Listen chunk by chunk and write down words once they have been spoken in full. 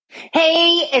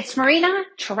Hey, it's Marina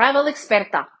Travel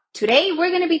Experta. Today we're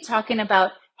going to be talking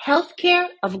about healthcare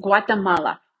of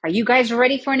Guatemala. Are you guys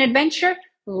ready for an adventure?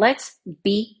 Let's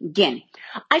begin.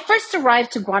 I first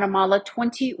arrived to Guatemala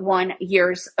 21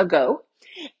 years ago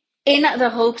in the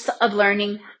hopes of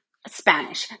learning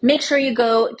Spanish. Make sure you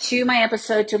go to my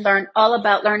episode to learn all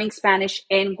about learning Spanish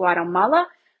in Guatemala.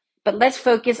 But let's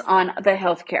focus on the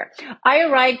healthcare. I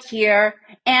arrived here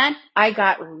and I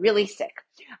got really sick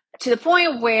to the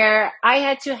point where I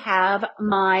had to have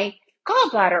my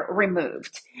gallbladder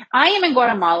removed. I am in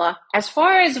Guatemala. As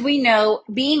far as we know,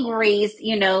 being raised,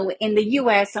 in the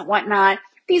US and whatnot,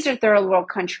 these are third world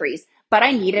countries, but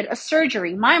I needed a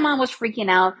surgery. My mom was freaking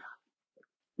out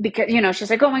because, she's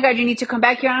like, oh my God, you need to come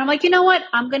back here. And I'm like, you know what?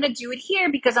 I'm going to do it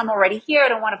here because I'm already here. I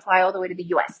don't want to fly all the way to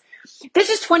the US. This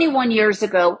is 21 years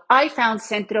ago. I found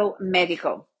Centro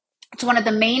Médico. It's one of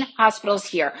the main hospitals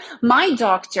here. My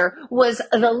doctor was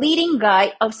the leading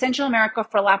guy of Central America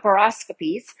for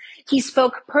laparoscopies. He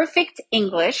spoke perfect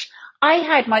English. I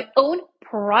had my own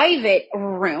private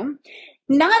room.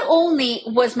 Not only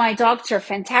was my doctor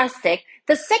fantastic,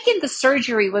 the second the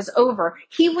surgery was over,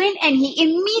 he went and he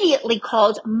immediately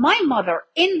called my mother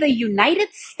in the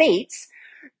United States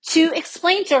to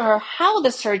explain to her how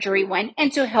the surgery went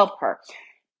and to help her.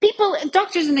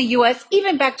 Doctors in the US,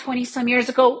 even back 20 some years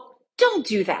ago, don't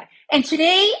do that. And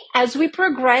today, as we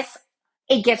progress,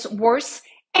 it gets worse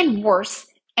and worse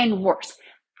and worse.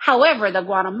 However, the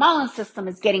Guatemalan system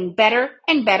is getting better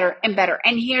and better and better.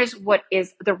 And here's what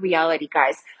is the reality,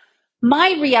 guys.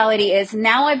 My reality is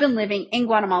now I've been living in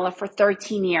Guatemala for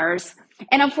 13 years.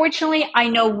 And unfortunately, I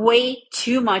know way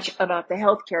too much about the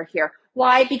healthcare here.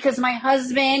 Why? Because my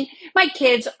husband, my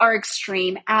kids are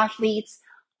extreme athletes.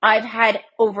 I've had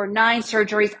over 9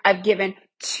 surgeries. I've given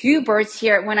 2 births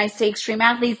here. When I say extreme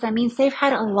athletes, that means they've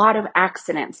had a lot of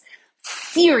accidents,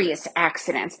 serious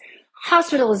accidents,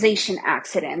 hospitalization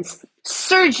accidents,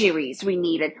 surgeries we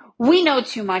needed. We know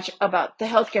too much about the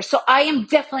healthcare. So I am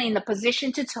definitely in the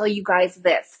position to tell you guys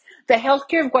this. The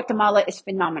healthcare of Guatemala is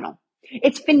phenomenal.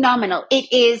 It's phenomenal.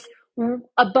 It is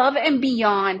above and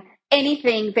beyond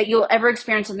anything that you'll ever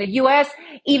experience in the US,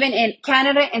 even in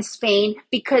Canada and Spain,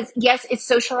 because yes, it's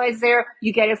socialized there.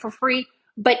 You get it for free.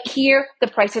 But here, the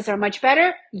prices are much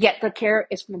better, yet the care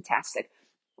is fantastic.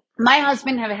 My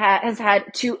husband has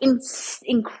had 2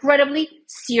 incredibly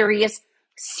serious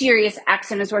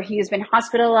accidents where he has been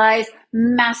hospitalized,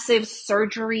 massive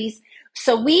surgeries.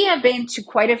 So we have been to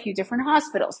quite a few different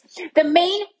hospitals. The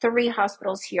main 3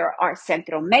 hospitals here are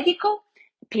Centro Médico,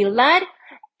 Pilar,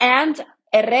 and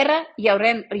Herrera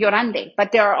Llorande.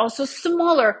 But there are also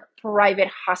smaller private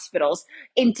hospitals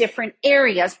in different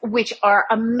areas, which are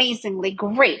amazingly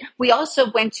great. We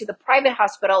also went to the private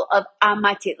hospital of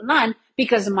Amatitlan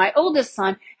because my oldest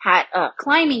son had a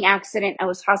climbing accident. I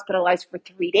was hospitalized for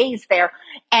 3 days there,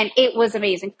 and it was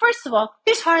amazing. First of all,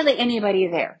 there's hardly anybody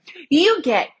there. You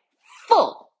get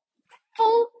full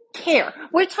care.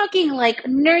 We're talking like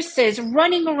nurses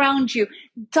running around you,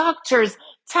 doctors,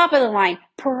 top of the line,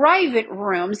 private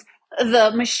rooms.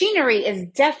 The machinery is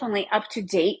definitely up to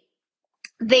date.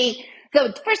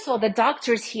 First of all, the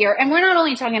doctors here, and we're not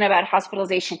only talking about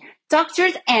hospitalization,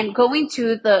 doctors and going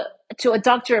to a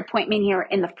doctor appointment here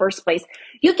in the first place.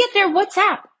 You get their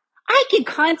WhatsApp. I can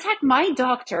contact my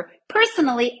doctor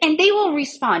personally and they will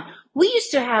respond. We used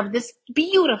to have this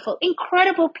beautiful,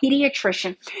 incredible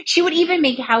pediatrician. She would even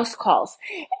make house calls.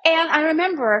 And I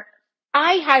remember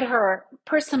I had her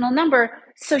personal number.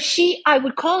 So I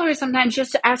would call her sometimes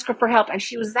just to ask her for help. And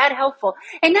she was that helpful.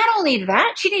 And not only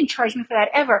that, she didn't charge me for that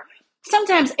ever.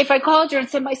 Sometimes if I called her and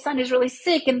said, my son is really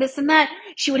sick and this and that,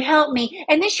 she would help me.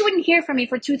 And then she wouldn't hear from me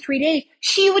for 2-3 days.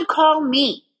 She would call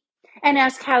me and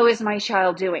ask, how is my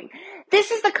child doing? This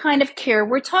is the kind of care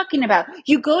we're talking about.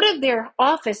 You go to their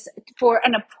office for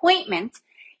an appointment.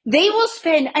 They will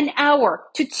spend an hour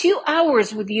to 2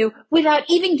 hours with you without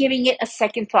even giving it a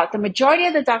second thought. The majority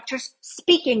of the doctors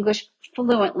speak English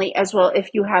fluently as well if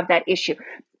you have that issue.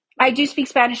 I do speak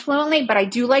Spanish fluently, but I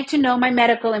do like to know my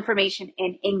medical information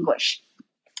in English.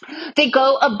 They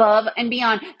go above and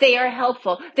beyond. They are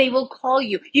helpful. They will call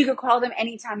you. You can call them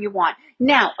anytime you want.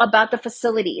 Now, about the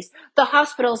facilities. The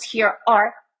hospitals here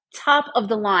are top of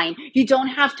the line. You don't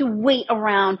have to wait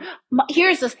around.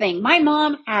 Here's the thing. My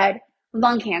mom had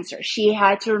lung cancer. She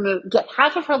had to get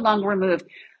half of her lung removed.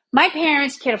 My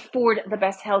parents could afford the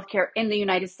best healthcare in the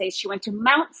United States. She went to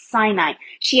Mount Sinai.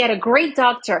 She had a great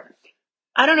doctor.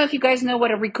 I don't know if you guys know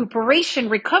what a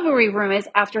recovery room is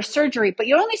after surgery, but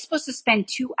you're only supposed to spend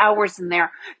 2 hours in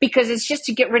there because it's just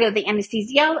to get rid of the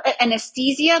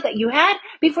anesthesia that you had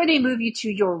before they move you to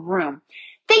your room.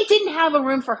 They didn't have a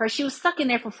room for her. She was stuck in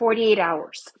there for 48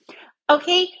 hours.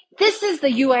 Okay, this is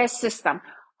the US system.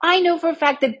 I know for a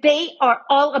fact that they are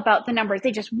all about the numbers.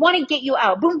 They just want to get you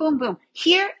out. Boom, boom, boom.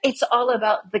 Here, it's all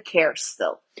about the care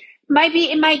still.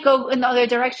 It might go in the other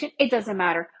direction. It doesn't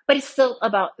matter, but it's still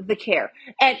about the care.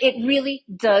 And it really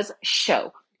does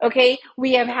show. Okay,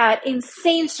 we have had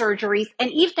insane surgeries,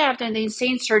 and even after the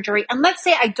insane surgery, and let's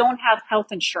say I don't have health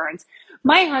insurance,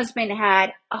 my husband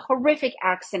had a horrific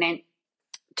accident,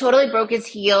 totally broke his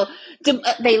heel.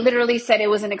 They literally said it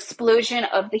was an explosion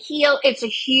of the heel. It's a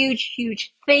huge,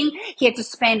 huge thing. He had to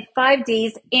spend 5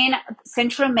 days in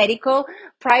Centro Medico,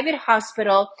 private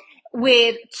hospital,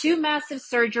 with two massive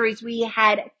surgeries.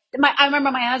 I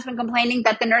remember my husband complaining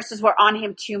that the nurses were on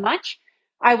him too much.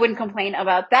 I wouldn't complain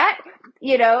about that,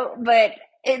 but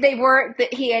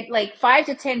he had like 5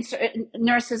 to 10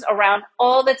 nurses around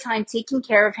all the time taking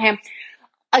care of him.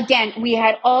 Again, we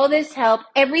had all this help.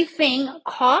 Everything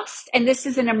cost, and this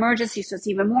is an emergency, so it's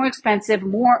even more expensive,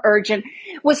 more urgent,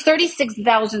 was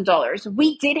 $36,000.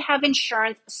 We did have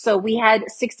insurance, so we had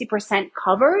 60%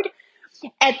 covered.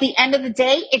 At the end of the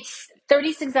day, it's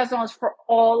 $36,000 for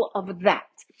all of that.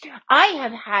 I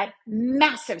have had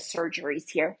massive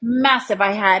surgeries here, massive.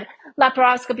 I had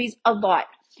laparoscopies, a lot.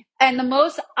 And the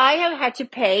most I have had to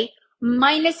pay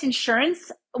minus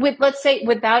insurance, let's say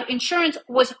without insurance,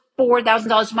 was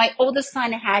 $4,000. My oldest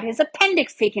son had his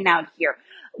appendix taken out here.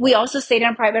 We also stayed in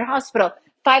a private hospital.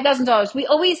 $5,000. We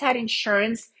always had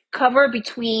insurance cover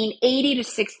between 80 to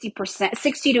 60%,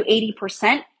 60 to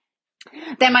 80%.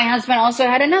 Then my husband also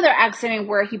had another accident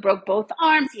where he broke both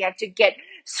arms. He had to get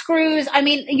screws. I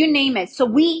mean, you name it. So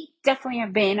we definitely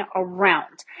have been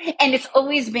around, and it's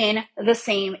always been the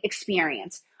same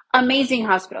experience. Amazing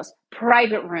hospitals,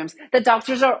 private rooms. The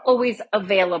doctors are always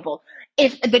available.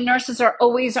 If the nurses are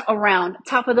always around,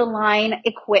 top of the line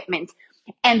equipment.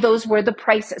 And those were the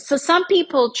prices. So some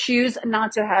people choose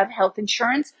not to have health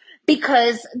insurance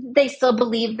because they still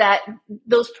believe that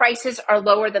those prices are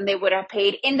lower than they would have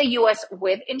paid in the US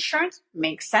with insurance.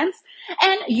 Makes sense.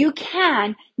 And you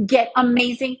can get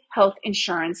amazing health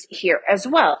insurance here as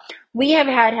well. We have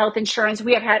had health insurance.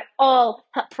 We have had all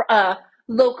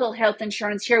local health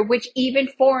insurance here, which even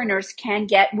foreigners can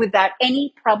get without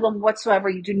any problem whatsoever.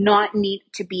 You do not need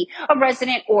to be a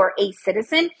resident or a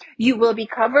citizen. You will be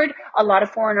covered. A lot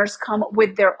of foreigners come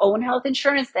with their own health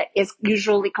insurance that is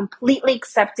usually completely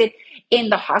accepted in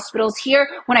the hospitals here.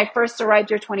 When I first arrived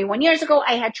here 21 years ago,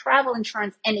 I had travel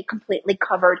insurance and it completely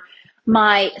covered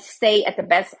my stay at the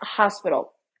best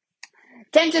hospital.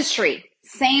 Dentistry,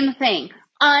 same thing.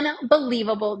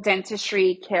 Unbelievable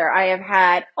dentistry care. I have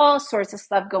had all sorts of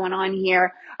stuff going on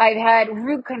here. I've had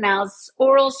root canals,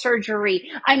 oral surgery.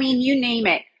 I mean, you name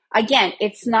it. Again,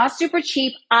 it's not super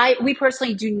cheap. We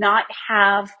personally do not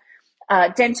have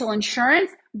dental insurance,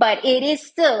 but it is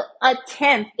still a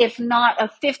tenth, if not a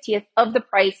 50th of the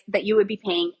price that you would be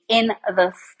paying in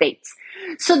the States.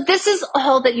 So this is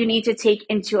all that you need to take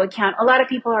into account. A lot of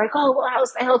people are like, oh, well,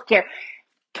 how's the healthcare?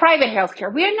 Private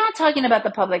healthcare. We are not talking about the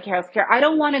public healthcare. I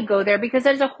don't want to go there because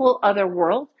there's a whole other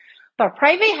world. But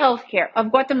private healthcare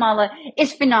of Guatemala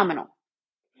is phenomenal.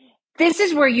 This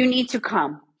is where you need to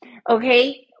come.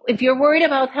 Okay? If you're worried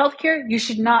about healthcare, you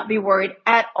should not be worried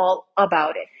at all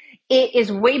about it. It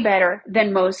is way better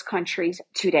than most countries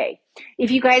today.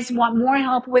 If you guys want more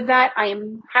help with that, I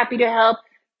am happy to help.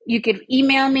 You could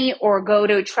email me or go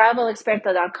to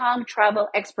travelexperta.com, travel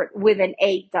expert with an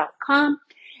A.com.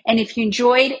 And if you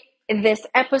enjoyed this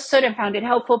episode and found it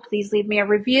helpful, please leave me a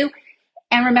review.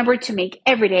 And remember to make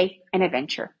every day an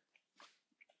adventure.